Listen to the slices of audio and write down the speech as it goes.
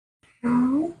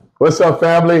What's up,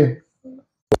 family?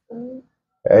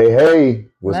 Hey, hey,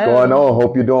 what's going Hello. on?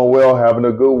 Hope you're doing well, having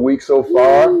a good week so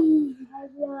far.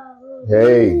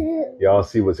 Hey, y'all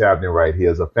see what's happening right here.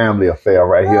 It's a family affair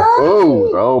right here.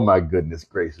 Oh my goodness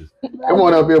gracious. Come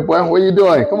on up here, boy. What are you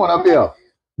doing? Come on up here.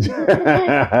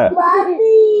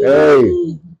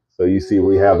 Hey, so you see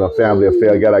we have a family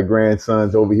affair. Got our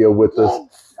grandsons over here with us.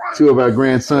 Two of our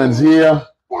grandsons here.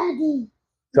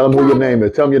 Tell them who your name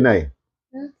is. Tell them your name.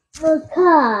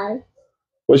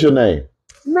 What's your name?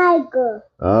 Michael.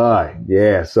 All right,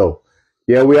 yeah. So,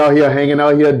 yeah, we out here hanging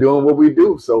out here doing what we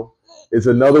do. So it's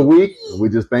another week. We're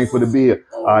just thankful to be here.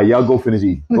 All right, y'all go finish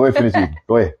eating. Go ahead, finish eating.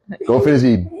 Go ahead. Go finish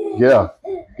eating. Yeah.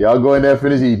 Y'all go in there,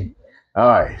 finish eating. All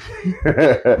right.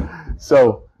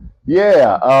 So,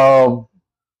 yeah.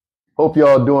 Hope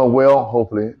y'all doing well.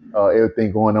 Hopefully,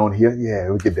 everything going on here. Yeah,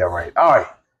 we get that right. All right.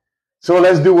 So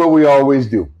let's do what we always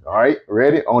do. All right.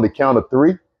 Ready? On the count of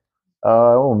three.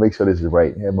 I want to make sure this is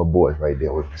right. I have my boys right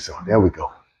there with me. So there we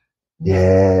go.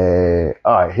 Yeah.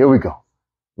 All right, here we go.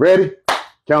 Ready?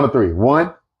 Count of three.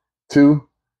 1, 2,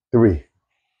 3.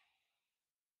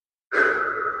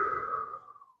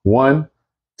 1,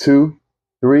 2,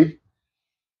 3.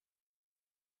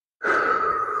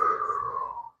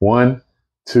 1,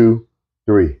 2,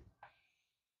 3.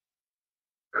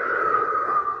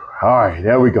 All right,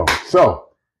 there we go. So,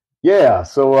 yeah.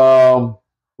 So,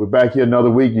 we're back here another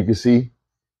week. You can see,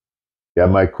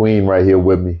 got my queen right here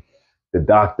with me, the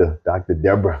doctor, Dr.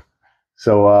 Deborah.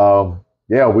 So,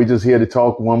 yeah, we just here to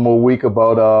talk one more week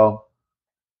about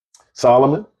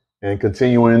Solomon and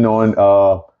continuing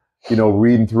on,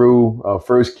 reading through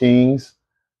First Kings.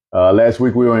 Last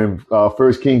week we were in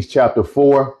First Kings chapter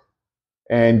 4,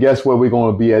 and guess where we're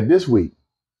going to be at this week?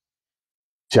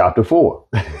 Chapter 4,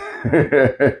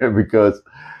 because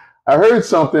I heard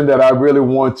something that I really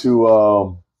want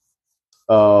to,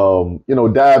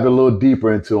 dive a little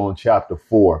deeper into on chapter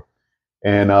 4.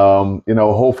 And,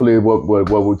 hopefully what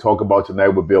we'll talk about tonight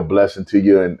will be a blessing to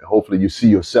you. And hopefully you see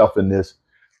yourself in this.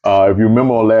 If you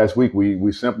remember last week,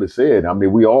 we simply said, I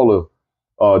mean, we all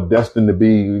are destined to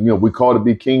be, we call to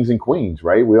be kings and queens,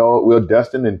 right? We're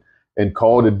destined and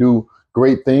called to do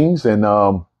great things. And,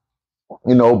 but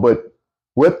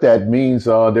what that means,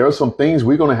 there are some things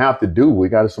we're going to have to do. We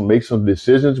got to make some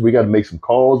decisions. We got to make some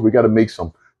calls. We got to make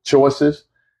some choices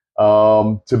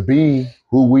to be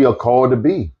who we are called to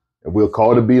be. We're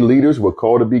called to be leaders. We're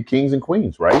called to be kings and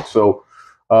queens, right? So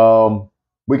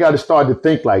we got to start to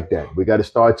think like that. We got to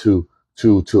start to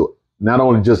not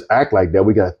only just act like that.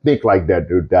 We got to think like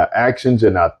that. Our actions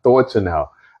and our thoughts and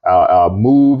our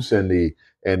moves and the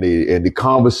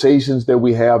conversations that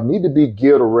we have need to be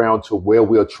geared around to where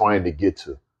we are trying to get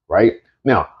to, right?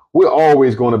 Now, we're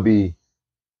always going to be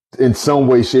in some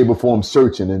way, shape, or form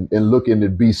searching and looking to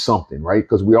be something, right?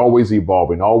 Because we're always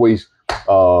evolving, always,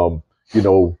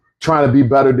 trying to be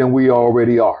better than we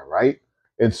already are, right?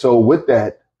 And so with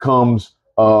that comes,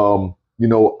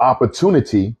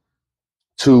 opportunity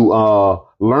to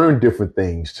learn different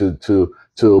things, to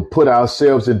put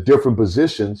ourselves in different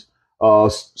positions,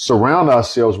 surround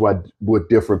ourselves with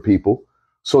different people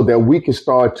so that we can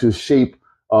start to shape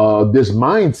this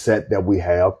mindset that we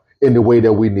have in the way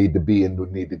that we need to be and we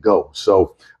need to go.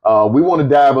 So we want to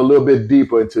dive a little bit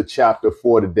deeper into chapter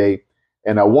 4 today.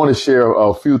 And I want to share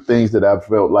a few things that I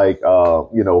felt like, I'm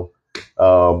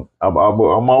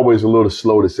always a little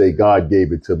slow to say God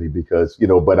gave it to me because,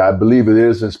 but I believe it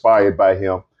is inspired by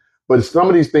him. But some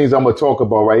of these things I'm going to talk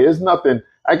about, right? It's nothing,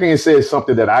 I can't say it's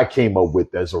something that I came up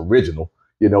with that's original,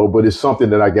 but it's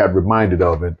something that I got reminded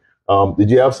of. And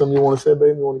did you have something you want to say,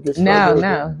 baby? You want to get started?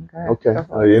 No. Okay.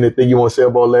 Anything you want to say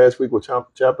about last week with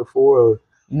chapter 4? Or?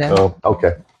 No.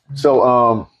 Okay.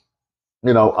 So,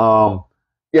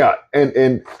 yeah,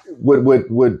 and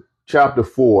with chapter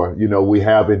 4, we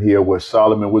have in here where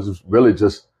Solomon was really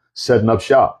just setting up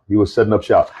shop. He was setting up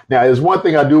shop. Now, there's one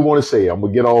thing I do want to say. I'm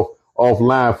gonna get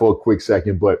offline for a quick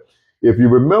second, but if you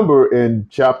remember in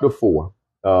chapter 4,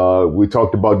 we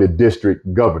talked about the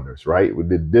district governors, right? With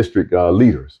the district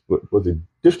leaders, was it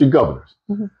district governors,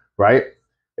 right?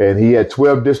 And he had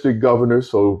 12 district governors,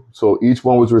 so each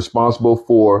one was responsible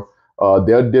for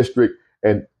their district,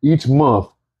 and each month.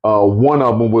 One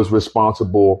of them was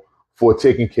responsible for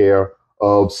taking care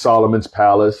of Solomon's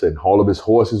palace and all of his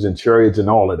horses and chariots and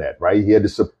all of that, right?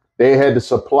 They had to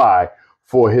supply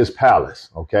for his palace.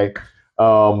 Okay.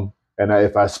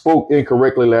 If I spoke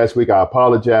incorrectly last week, I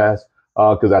apologize.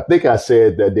 Because I think I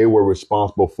said that they were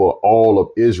responsible for all of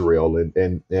Israel.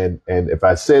 And if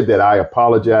I said that, I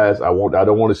apologize. I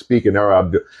don't want to speak in error. I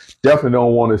definitely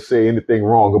don't want to say anything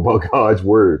wrong about God's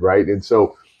word. Right. And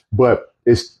so, but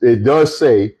it does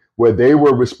say where they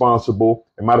were responsible.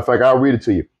 As a matter of fact, I'll read it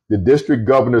to you. The district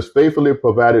governors faithfully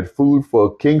provided food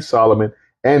for King Solomon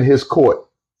and his court.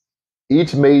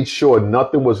 Each made sure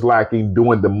nothing was lacking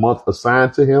during the month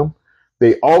assigned to him.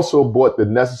 They also bought the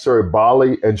necessary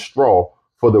barley and straw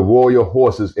for the royal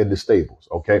horses in the stables.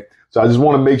 Okay. So I just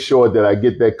want to make sure that I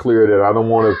get that clear, that I don't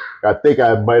want to, I think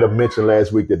I might have mentioned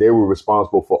last week that they were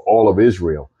responsible for all of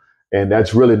Israel. And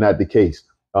that's really not the case.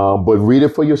 But read it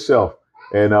for yourself.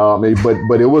 And,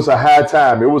 but it was a high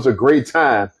time. It was a great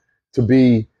time to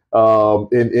be,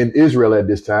 in Israel at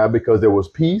this time, because there was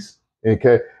peace.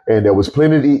 Okay. And there was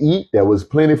plenty to eat. There was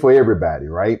plenty for everybody.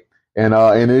 Right. And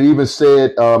it even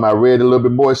said, I read a little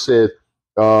bit more. It said,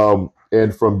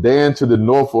 and from Dan to the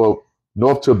north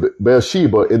to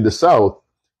Beersheba in the south,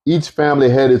 each family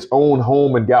had its own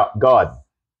home and garden.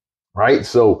 Right.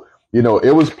 So,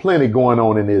 it was plenty going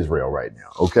on in Israel right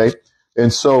now. Okay.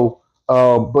 And so,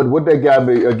 but what that got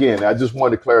me, again, I just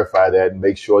wanted to clarify that and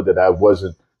make sure that I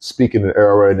wasn't speaking in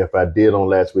error. And if I did on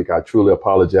last week, I truly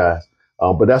apologize.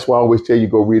 But that's why I always tell you,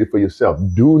 go read it for yourself.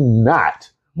 Do not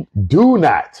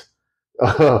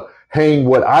hang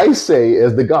what I say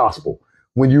as the gospel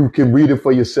when you can read it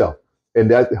for yourself. And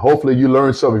that hopefully you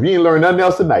learn something. If you ain't learned nothing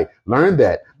else tonight, learn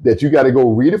that you got to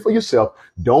go read it for yourself.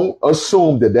 Don't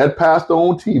assume that pastor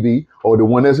on TV or the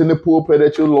one that's in the pulpit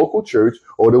at your local church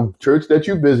or the church that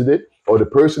you visited or the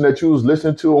person that you was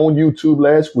listening to on YouTube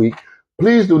last week.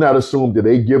 Please do not assume that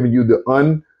they giving you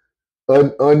the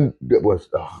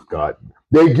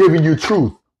they're giving you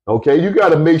truth. Okay. You got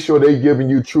to make sure they're giving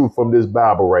you truth from this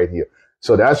Bible right here.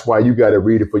 So that's why you got to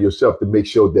read it for yourself to make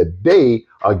sure that they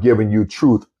are giving you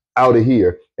truth out of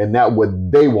here and not what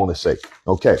they want to say.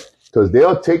 Okay. Because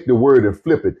they'll take the word and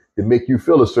flip it to make you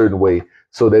feel a certain way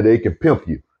so that they can pimp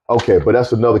you. Okay. But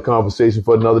that's another conversation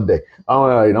for another day. All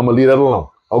right. I'm going to leave that alone.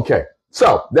 Okay.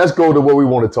 So let's go to what we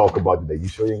want to talk about today. You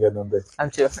sure you ain't got nothing?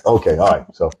 I'm sure. Okay. All right.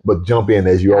 So, but jump in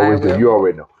as you always do. You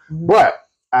already know. Mm-hmm. But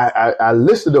I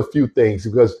listed a few things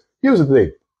because here's the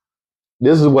thing.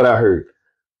 This is what I heard.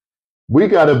 We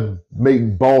got to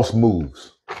make boss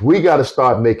moves. We got to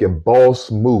start making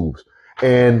boss moves.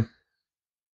 And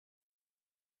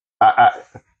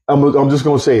I'm just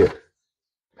going to say it.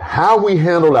 How we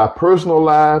handle our personal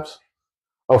lives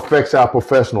affects our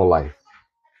professional life.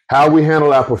 How we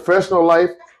handle our professional life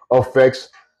affects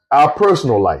our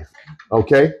personal life.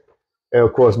 Okay. And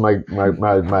of course, my God,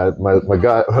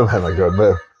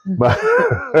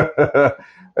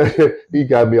 he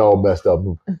got me all messed up.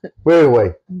 But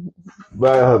anyway,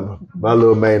 my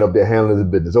little man up there handling his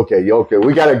business. Okay.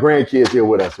 We got our grandkids here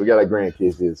with us.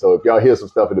 So if y'all hear some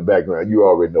stuff in the background, you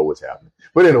already know what's happening.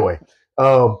 But anyway,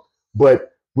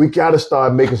 but we got to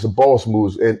start making some boss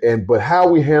moves. But how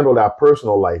we handle our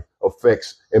personal life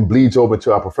affects and bleeds over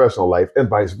to our professional life and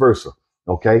vice versa.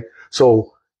 Okay.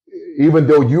 So even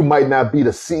though you might not be the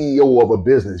CEO of a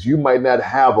business, you might not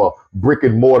have a brick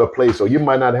and mortar place, or you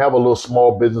might not have a little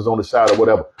small business on the side or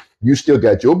whatever. You still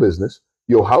got your business,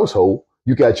 your household,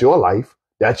 you got your life.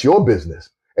 That's your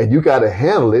business. And you got to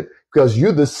handle it because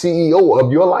you're the CEO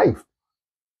of your life.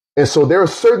 And so there are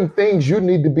certain things you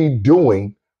need to be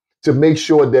doing to make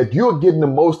sure that you're getting the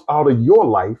most out of your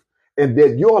life and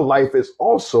that your life is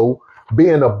also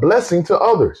being a blessing to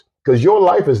others, because your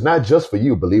life is not just for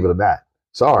you, believe it or not.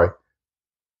 Sorry.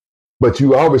 But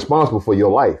you are responsible for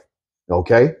your life.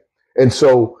 Okay. And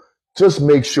so just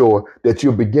make sure that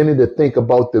you're beginning to think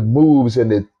about the moves and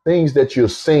the things that you're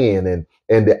saying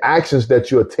and the actions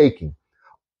that you're taking.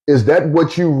 Is that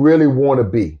what you really want to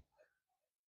be?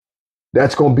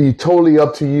 That's going to be totally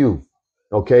up to you.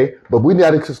 Okay. But we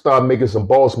got to start making some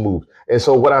boss moves. And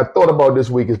so what I thought about this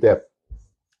week is that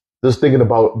just thinking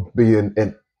about being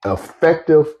an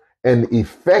effective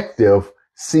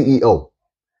CEO.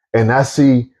 And I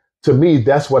see, to me,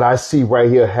 that's what I see right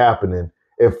here happening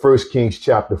in 1 Kings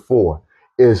chapter 4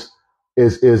 is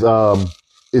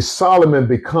Solomon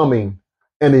becoming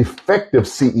an effective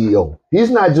CEO.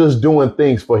 He's not just doing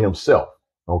things for himself.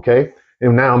 Okay.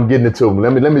 And now I'm getting into them.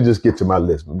 Let me just get to my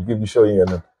list. Let me show you.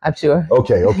 I'm sure.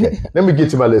 Okay. Let me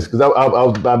get to my list because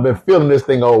I've been feeling this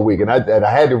thing all week, and I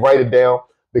had to write it down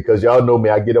because y'all know me.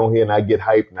 I get on here and I get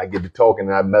hyped and I get to talking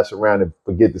and I mess around and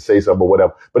forget to say something or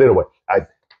whatever. But anyway, I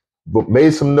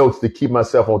made some notes to keep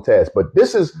myself on task. But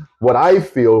this is what I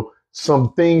feel,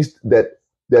 some things that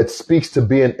speaks to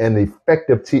being an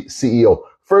effective CEO.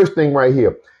 First thing right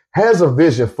here, has a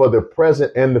vision for the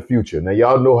present and the future. Now,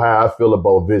 y'all know how I feel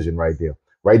about vision right there.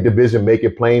 Write the vision, make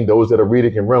it plain. Those that are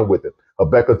reading can run with it.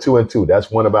 Habakkuk 2:2.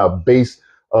 That's one of our base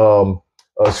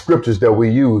scriptures that we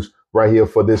use right here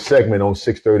for this segment on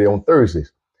 6:30 on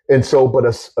Thursdays. And so, but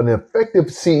an effective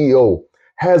CEO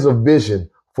has a vision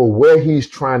for where he's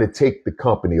trying to take the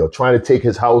company or trying to take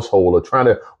his household or trying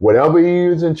to, whatever he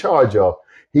is in charge of,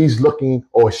 he's looking,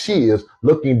 or she is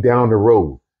looking down the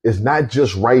road. It's not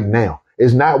just right now.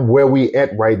 It's not where we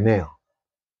at right now.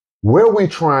 Where are we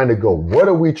trying to go? What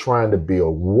are we trying to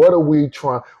build?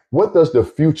 What does the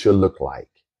future look like?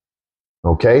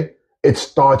 Okay. It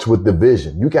starts with the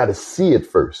vision. You got to see it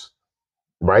first.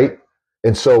 Right.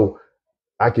 And so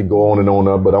I can go on and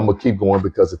on, but I'm going to keep going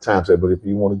because of time. But if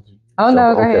you want to. Oh,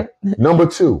 no, go ahead. Number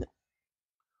 2,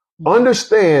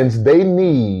 understands they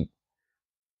need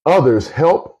others'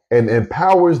 help and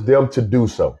empowers them to do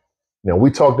so. Now,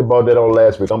 we talked about that on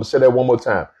last week. I'm going to say that one more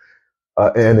time.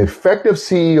 An effective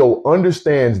CEO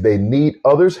understands they need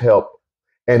others' help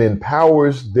and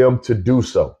empowers them to do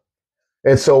so.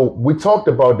 And so we talked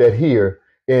about that here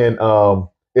in 1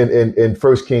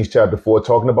 Kings chapter 4,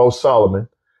 talking about Solomon.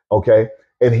 Okay.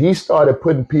 And he started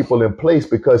putting people in place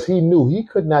because he knew he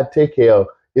could not take care of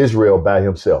Israel by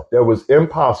himself. That was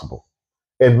impossible.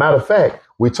 And matter of fact,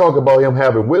 we talk about him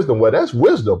having wisdom. Well, that's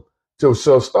wisdom. So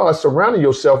start surrounding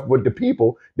yourself with the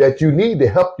people that you need to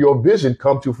help your vision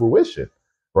come to fruition.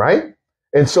 Right.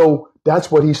 And so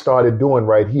that's what he started doing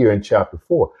right here in chapter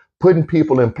 4, putting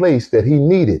people in place that he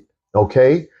needed.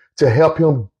 OK, to help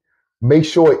him make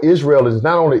sure Israel is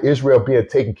not only Israel being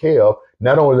taken care of,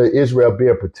 not only Israel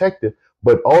being protected,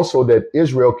 but also that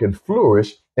Israel can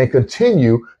flourish and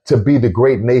continue to be the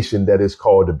great nation that it's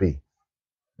called to be.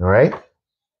 All right.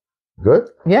 Good.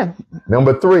 Yeah.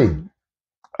 Number 3,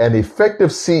 an effective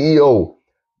CEO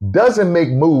doesn't make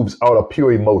moves out of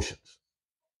pure emotions.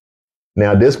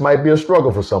 Now, this might be a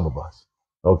struggle for some of us.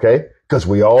 Okay. Because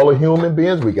we all are human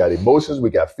beings. We got emotions. We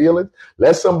got feelings.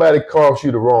 Let somebody cross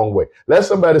you the wrong way. Let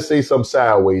somebody say something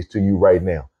sideways to you right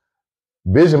now.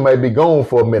 Vision might be gone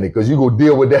for a minute because you go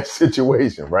deal with that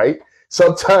situation, right?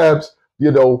 Sometimes,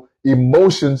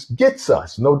 emotions gets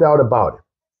us, no doubt about it.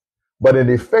 But an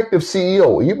effective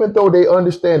CEO, even though they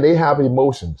understand they have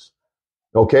emotions,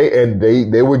 okay, and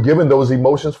they were given those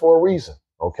emotions for a reason,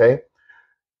 okay?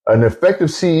 An effective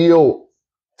CEO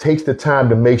takes the time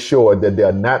to make sure that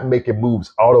they're not making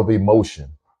moves out of emotion.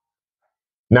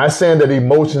 Not saying that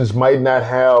emotions might not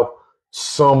have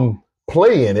some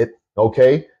play in it,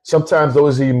 okay? Sometimes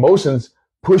those emotions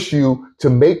push you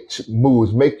to make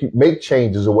moves, make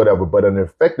changes or whatever. But an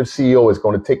effective CEO is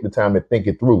going to take the time to think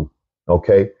it through,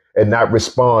 okay, and not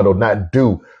respond or not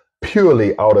do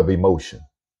purely out of emotion.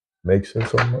 Make sense?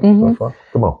 So far?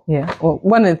 Come on. Yeah. Well,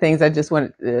 one of the things I just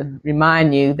wanted to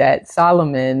remind you that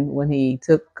Solomon, when he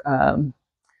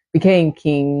became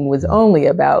king, was only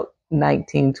about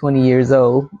 19, 20 years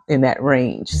old, in that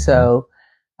range. Mm-hmm. So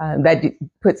that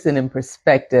puts it in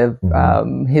perspective,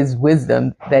 his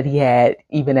wisdom that he had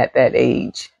even at that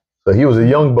age. So he was a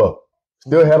young buck,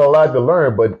 still had a lot to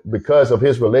learn, but because of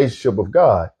his relationship with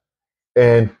God,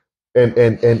 and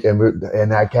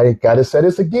I gotta say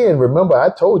this again. Remember, I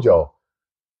told y'all.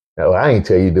 Now, I ain't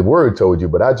tell you, the word told you,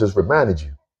 but I just reminded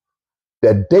you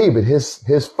that David,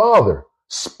 his father,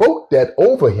 spoke that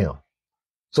over him.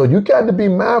 So you got to be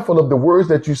mindful of the words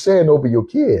that you're saying over your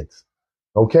kids.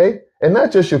 Okay? And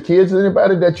not just your kids,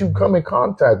 anybody that you come in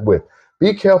contact with.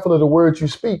 Be careful of the words you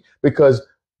speak, because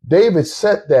David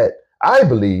set that, I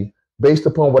believe, based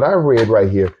upon what I read right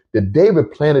here, that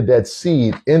David planted that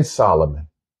seed in Solomon.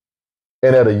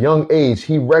 And at a young age,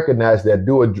 he recognized that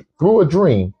through a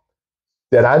dream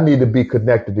that I need to be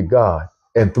connected to God,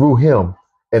 and through him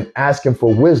and asking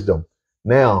for wisdom.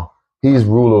 Now he's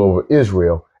ruler over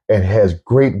Israel and has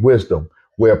great wisdom,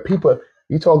 where people,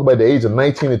 you talk about the age of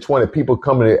 19 and 20, people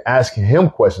coming and asking him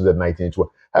questions at 19 and 20.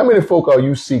 How many folk are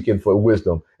you seeking for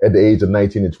wisdom at the age of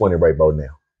 19 and 20 right about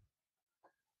now?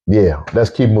 Yeah, let's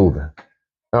keep moving.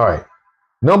 All right.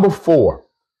 Number 4,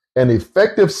 an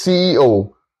effective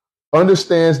CEO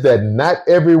understands that not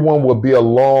everyone will be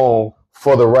along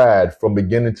for the ride from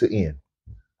beginning to end.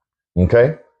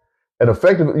 Okay? And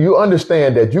effective, you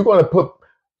understand that you're going to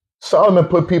Solomon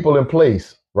put people in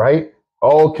place, right?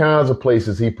 All kinds of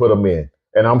places he put them in.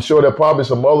 And I'm sure there are probably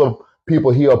some other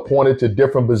people he appointed to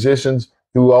different positions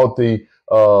throughout the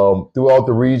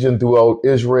region, throughout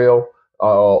Israel,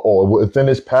 or within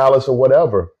his palace or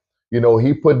whatever.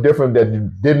 He put different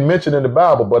that didn't mention in the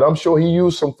Bible, but I'm sure he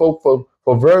used some folk for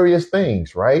various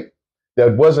things, right?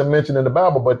 That wasn't mentioned in the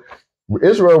Bible, but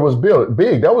Israel was built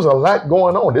big. There was a lot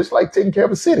going on. It's like taking care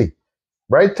of a city,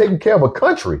 right? Taking care of a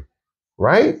country,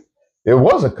 right? It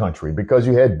was a country because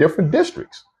you had different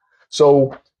districts.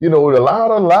 So, a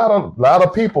lot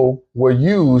of people were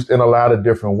used in a lot of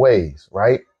different ways,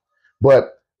 right?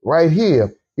 But right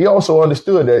here, he also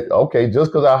understood that, okay,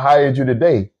 just because I hired you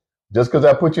today Just because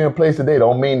I put you in place today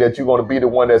don't mean that you're going to be the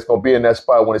one that's going to be in that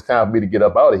spot when it's time for me to get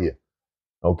up out of here.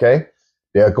 Okay?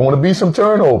 There's going to be some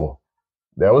turnover.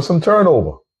 There was some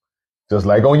turnover. Just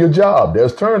like on your job,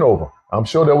 there's turnover. I'm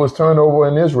sure there was turnover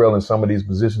in Israel in some of these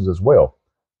positions as well.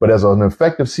 But as an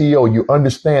effective CEO, you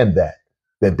understand that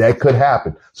could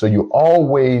happen. So you're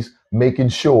always making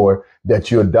sure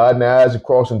that you're dotting the I's and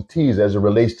crossing the T's as it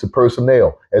relates to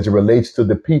personnel, as it relates to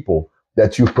the people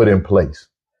that you put in place.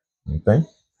 Okay?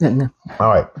 No. All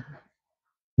right.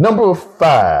 Number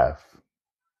 5,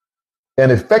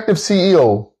 an effective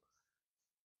CEO.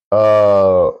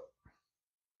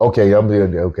 Okay, y'all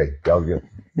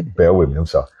bear with me. I'm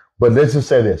sorry. But let's just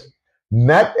say this.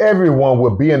 Not everyone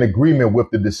will be in agreement with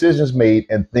the decisions made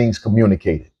and things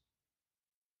communicated.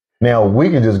 Now, we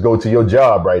can just go to your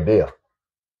job right there.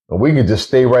 And we can just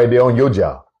stay right there on your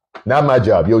job. Not my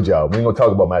job, your job. We ain't going to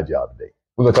talk about my job today.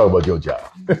 We're going to talk about your job.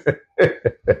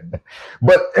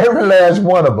 But every last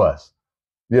one of us,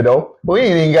 we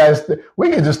ain't even got to, we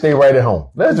can just stay right at home.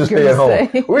 Let's just stay at home.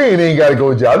 We ain't even got to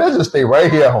go to job. Let's just stay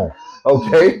right here at home.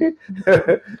 Okay?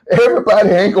 Everybody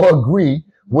ain't going to agree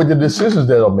with the decisions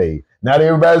that are made. Not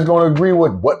everybody's going to agree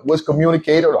with what was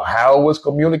communicated or how it was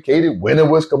communicated, when it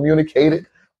was communicated,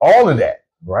 all of that,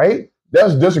 right?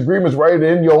 There's disagreements right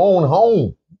in your own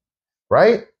home,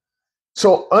 right?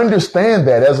 So understand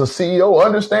that as a CEO,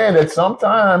 understand that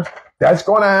sometimes that's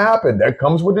going to happen. That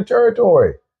comes with the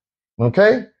territory.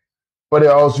 Okay? But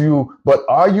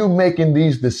are you making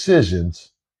these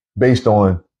decisions based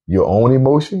on your own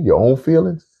emotion, your own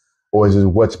feelings, or is it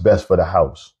what's best for the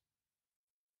house?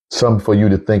 Some for you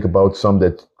to think about, some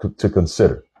that to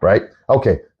consider, right?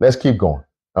 Okay, let's keep going.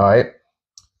 All right.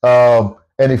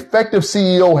 An effective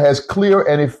CEO has clear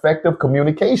and effective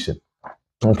communication.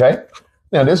 Okay.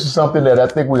 Now, this is something that I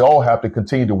think we all have to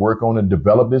continue to work on and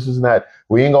develop.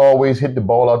 We ain't always hit the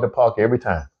ball out the park every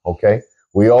time. Okay.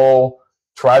 We all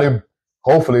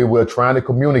hopefully we're trying to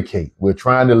communicate. We're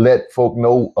trying to let folk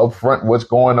know up front what's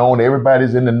going on.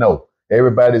 Everybody's in the know.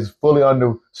 Everybody's fully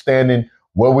understanding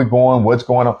where we're going, what's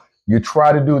going on. You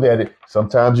try to do that.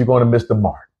 Sometimes you're going to miss the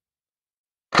mark.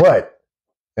 But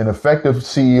an effective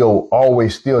CEO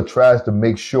always still tries to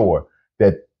make sure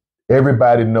that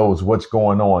everybody knows what's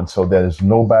going on so that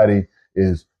nobody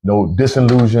is no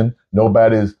disillusion.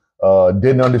 Nobody's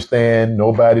didn't understand.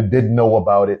 Nobody didn't know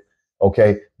about it.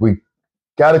 Okay. We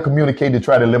got to communicate to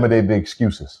try to eliminate the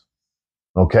excuses.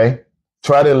 Okay.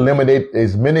 Try to eliminate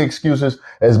as many excuses,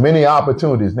 as many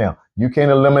opportunities. Now, you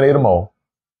can't eliminate them all.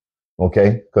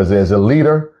 Okay. Because as a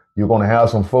leader, you're going to have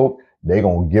some folk, they're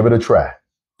going to give it a try.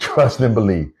 Trust and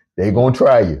believe. They're going to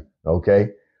try you.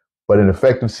 Okay. But an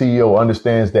effective CEO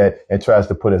understands that and tries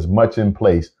to put as much in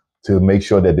place to make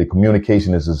sure that the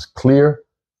communication is as clear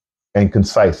and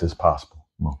concise as possible.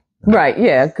 Right.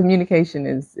 Yeah. Communication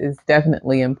is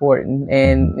definitely important.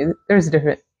 And there's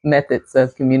different methods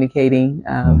of communicating,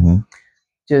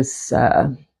 just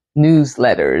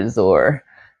newsletters or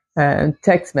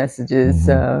text messages,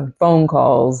 phone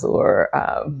calls, or,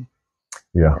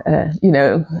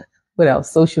 what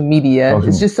else? Social media.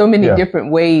 It's just so many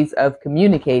different ways of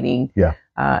communicating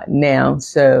now.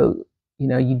 So,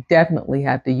 you definitely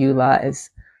have to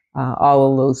utilize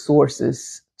all of those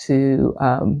sources to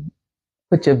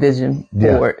put your vision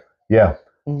forward. Yeah.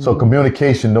 So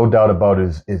communication, no doubt about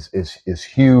it, is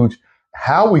huge.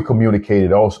 How we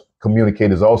communicate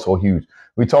is also huge.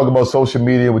 We talk about social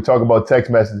media. We talk about text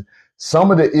messages.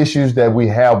 Some of the issues that we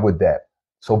have with that.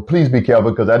 So please be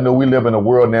careful, because I know we live in a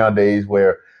world nowadays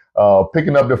where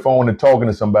picking up the phone and talking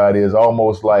to somebody is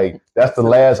almost like that's the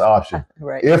last option.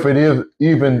 Right. If it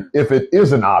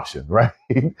is an option, right?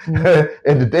 In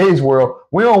today's world,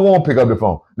 we don't want to pick up the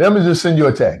phone. Let me just send you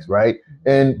a text, right?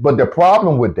 But the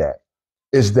problem with that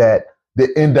is that the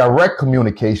indirect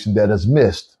communication that is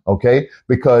missed, okay?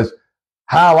 Because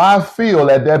how I feel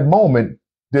at that moment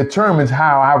determines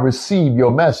how I receive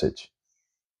your message,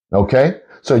 okay?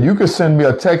 So you could send me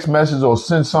a text message or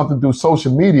send something through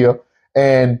social media,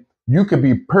 and you could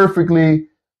be perfectly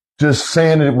just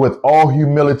saying it with all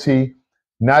humility,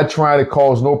 not trying to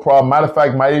cause no problem. Matter of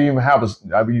fact, might even have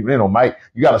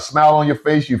you got a smile on your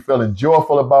face, you're feeling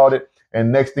joyful about it. And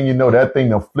next thing you know, that thing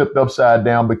done flipped upside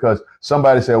down because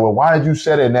somebody said, well, why did you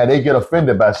say that? And now they get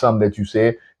offended by something that you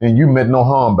said and you meant no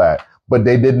harm by it. But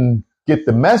they didn't get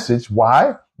the message.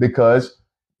 Why? Because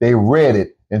they read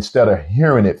it instead of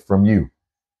hearing it from you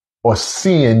or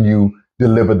seeing you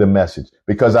deliver the message,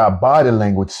 because our body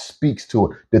language speaks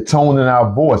to it. The tone in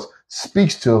our voice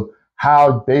speaks to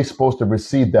how they're supposed to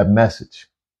receive that message.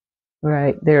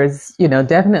 Right. There's,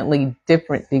 definitely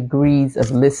different degrees of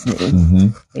listening.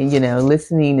 Mm-hmm. And,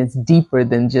 listening is deeper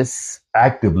than just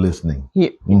Active listening.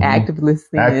 Mm-hmm. Active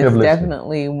listening is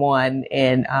definitely one.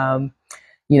 And,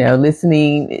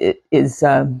 listening is,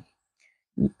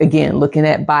 again, looking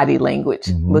at body language,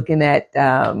 mm-hmm. looking at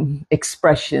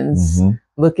expressions, mm-hmm.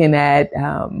 looking at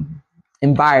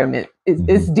environment.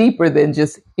 It's deeper than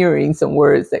just hearing some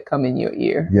words that come in your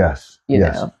ear. Yes. You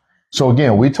know. So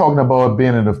again, we're talking about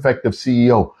being an effective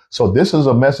CEO. So this is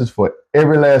a message for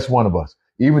every last one of us.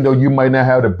 Even though you might not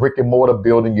have the brick and mortar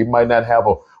building, you might not have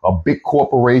a big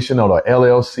corporation or an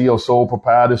LLC or sole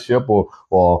proprietorship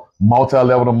or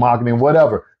multi-level marketing,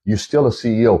 whatever. You're still a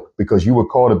CEO because you were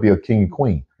called to be a king and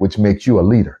queen, which makes you a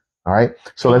leader. All right.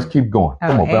 So let's keep going.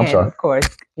 Come on, I'm sorry. Of course,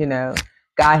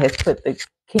 God has put the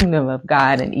kingdom of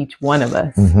God in each one of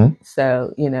us. Mm-hmm.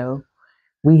 So,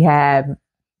 we have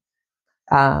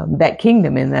that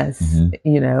kingdom in us,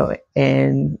 mm-hmm.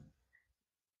 And,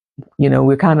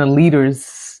 we're kind of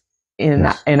leaders in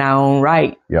our own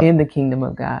right in the kingdom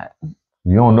of God.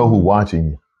 You don't know who's watching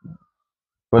you.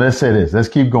 But let's say this. Let's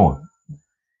keep going.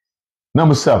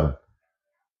 Number 7.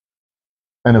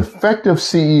 An effective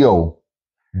CEO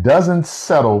doesn't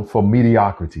settle for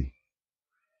mediocrity.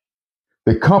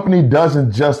 The company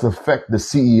doesn't just affect the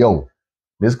CEO.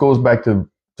 This goes back to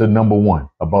number 1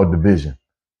 about the vision.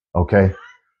 Okay.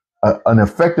 An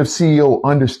effective CEO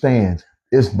understands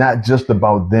it's not just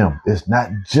about them. It's not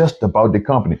just about the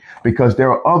company, because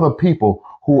there are other people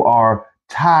who are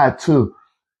tied to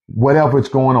whatever is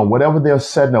going on, whatever they're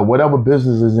setting up, whatever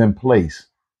business is in place.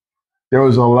 There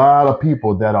is a lot of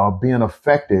people that are being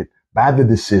affected by the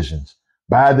decisions,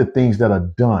 by the things that are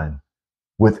done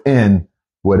within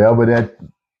whatever that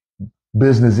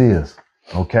business is.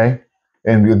 Okay.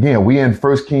 And again, we in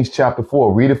 1 Kings chapter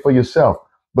 4, read it for yourself,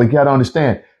 but you got to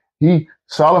understand,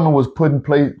 Solomon was putting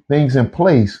things in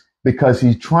place because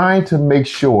he's trying to make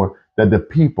sure that the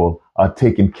people are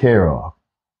taken care of.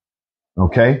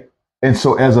 Okay. And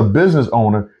so as a business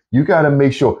owner, you got to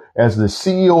make sure, as the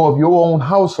CEO of your own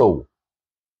household,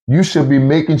 you should be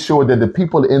making sure that the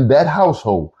people in that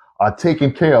household are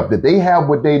taken care of, that they have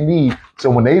what they need. So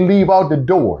when they leave out the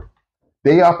door,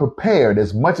 they are prepared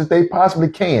as much as they possibly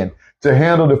can to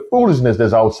handle the foolishness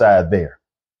that's outside there.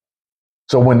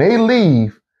 So when they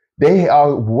leave, they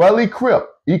are well equipped,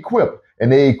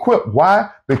 and they equip.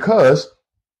 Why? Because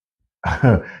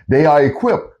they are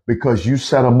equipped because you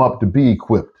set them up to be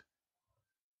equipped.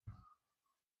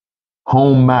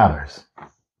 Home matters.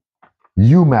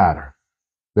 You matter.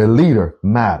 The leader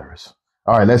matters.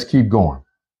 All right, let's keep going.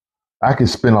 I could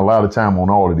spend a lot of time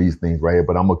on all of these things right here,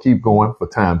 but I'm going to keep going for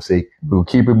time's sake. We'll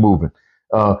keep it moving.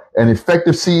 An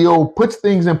effective CEO puts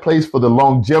things in place for the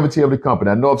longevity of the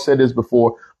company. I know I've said this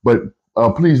before, but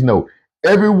please note,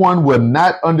 everyone will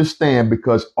not understand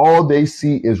because all they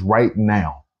see is right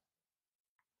now.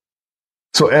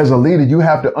 So as a leader, you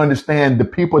have to understand the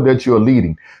people that you're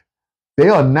leading. They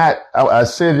are not, I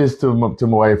said this to my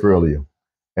wife earlier,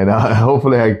 and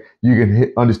hopefully you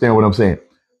can understand what I'm saying.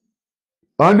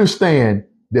 Understand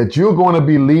that you're going to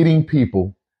be leading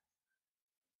people.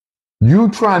 You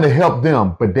trying to help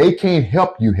them, but they can't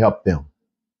help you help them.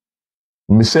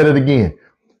 Let me say it again.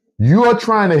 You are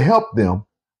trying to help them,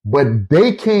 but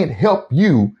they can't help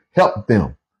you help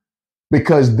them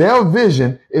because their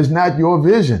vision is not your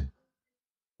vision.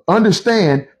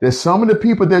 Understand that some of the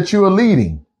people that you are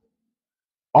leading,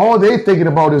 all they're thinking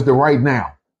about is the right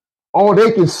now. All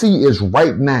they can see is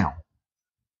right now.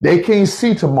 They can't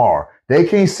see tomorrow. They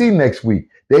can't see next week.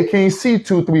 They can't see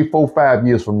 2, 3, 4, 5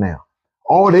 years from now.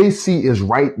 All they see is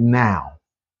right now.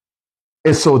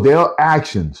 And so their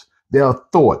actions, their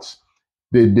thoughts,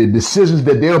 the decisions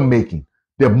that they're making,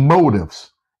 their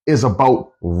motives is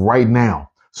about right now.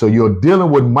 So you're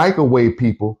dealing with microwave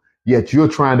people, yet you're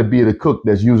trying to be the cook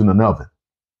that's using an oven.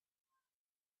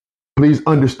 Please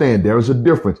understand there is a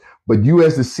difference. But you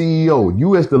as the CEO,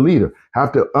 you as the leader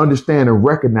have to understand and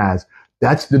recognize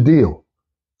that's the deal.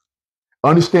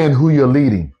 Understand who you're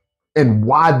leading and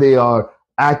why they are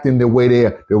acting the way they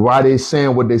are, why they're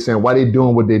saying what they're saying, why they're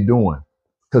doing what they're doing.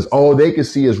 Because all they can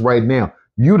see is right now.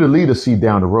 You, the leader, see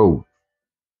down the road.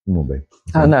 Come on, babe.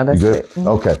 Oh, no, that's good. It.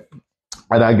 Okay.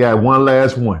 And I got one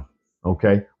last one.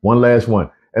 Okay. One last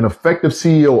one. An effective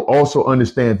CEO also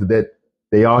understands that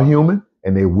they are human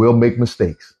and they will make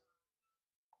mistakes.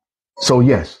 So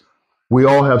yes, we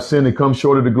all have sinned and come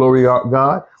short of the glory of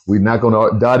God. We're not going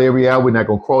to dot every I. We're not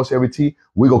going to cross every T.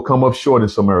 We're going to come up short in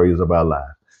some areas of our life.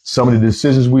 Some of the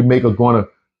decisions we make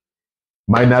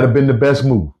might not have been the best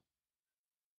move.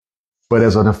 But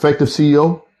as an effective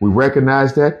CEO, we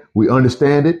recognize that, we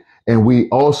understand it, and we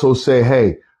also say,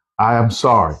 hey, I am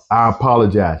sorry. I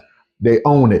apologize. They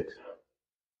own it.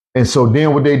 And so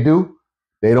then what they do,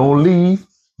 they don't leave.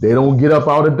 They don't get up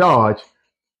out of Dodge.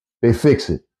 They fix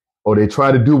it, or they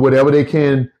try to do whatever they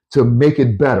can to make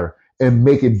it better, and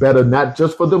make it better, not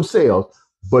just for themselves,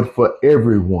 but for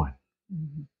everyone.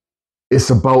 Mm-hmm. It's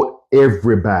about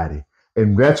everybody.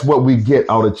 And that's what we get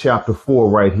out of chapter 4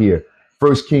 right here.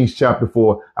 1 Kings chapter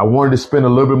 4. I wanted to spend a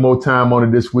little bit more time on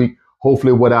it this week.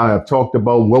 Hopefully what I have talked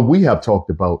about, what we have talked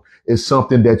about, is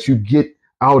something that you get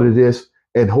out of this.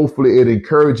 And hopefully it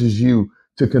encourages you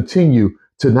to continue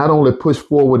to not only push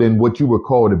forward in what you were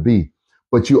called to be,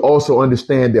 but you also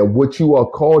understand that what you are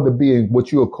called to be and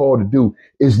what you are called to do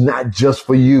is not just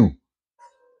for you.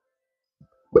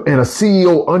 And a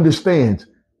CEO understands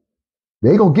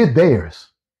they're going to get theirs.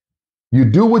 You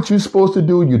do what you're supposed to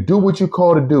do. You do what you're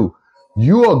called to do.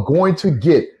 You are going to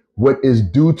get what is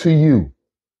due to you.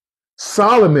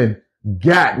 Solomon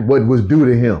got what was due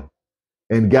to him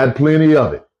and got plenty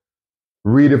of it.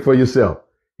 Read it for yourself.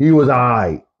 He was all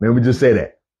right. Let me just say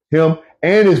that. Him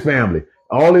and his family,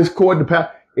 all his court and palace,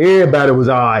 everybody was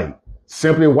all right.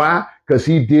 Simply why? Because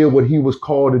he did what he was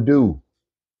called to do.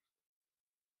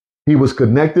 He was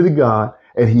connected to God,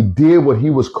 and he did what he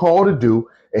was called to do,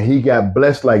 and he got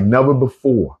blessed like never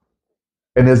before.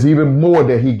 And there's even more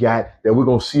that he got that we're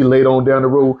going to see later on down the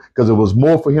road, because it was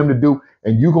more for him to do,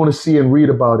 and you're going to see and read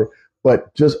about it.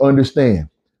 But just understand,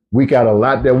 we got a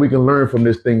lot that we can learn from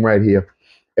this thing right here,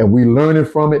 and we learning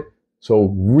from it.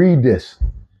 So read this.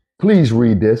 Please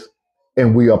read this,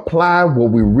 and we apply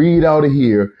what we read out of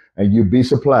here, and you'll be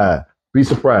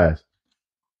surprised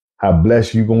how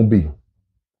blessed you're going to be.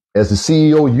 As the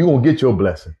CEO, you're going to get your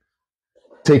blessing.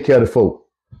 Take care of the folk.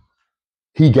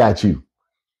 He got you.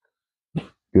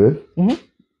 Good? Mm-hmm.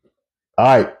 All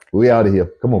right. We out of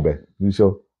here. Come on, babe. You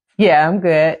sure? Yeah, I'm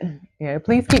good. Yeah,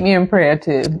 please keep me in prayer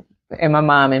too. And my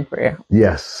mom in prayer.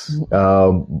 Yes.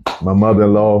 My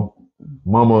mother-in-law,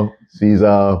 Mama, she's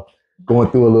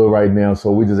going through a little right now.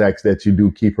 So we just ask that you do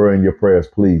keep her in your prayers,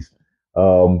 please.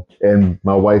 And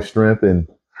my wife's strength and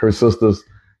her sisters,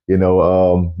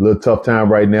 little tough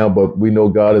time right now, but we know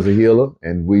God is a healer,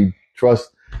 and we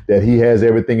trust that he has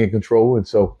everything in control. And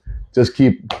so just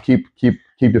keep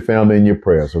the family in your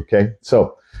prayers. Okay.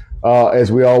 So,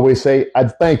 as we always say, I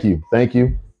thank you. Thank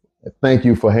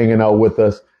you for hanging out with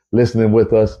us, listening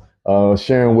with us,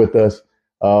 sharing with us.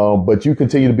 But you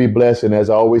continue to be blessed. And as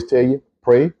I always tell you,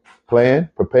 pray, plan,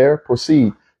 prepare,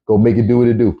 proceed. Go make it do what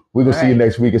it do. We're going to see you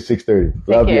next week at 6:30.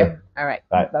 Love you. All right.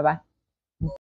 Bye. Bye-bye.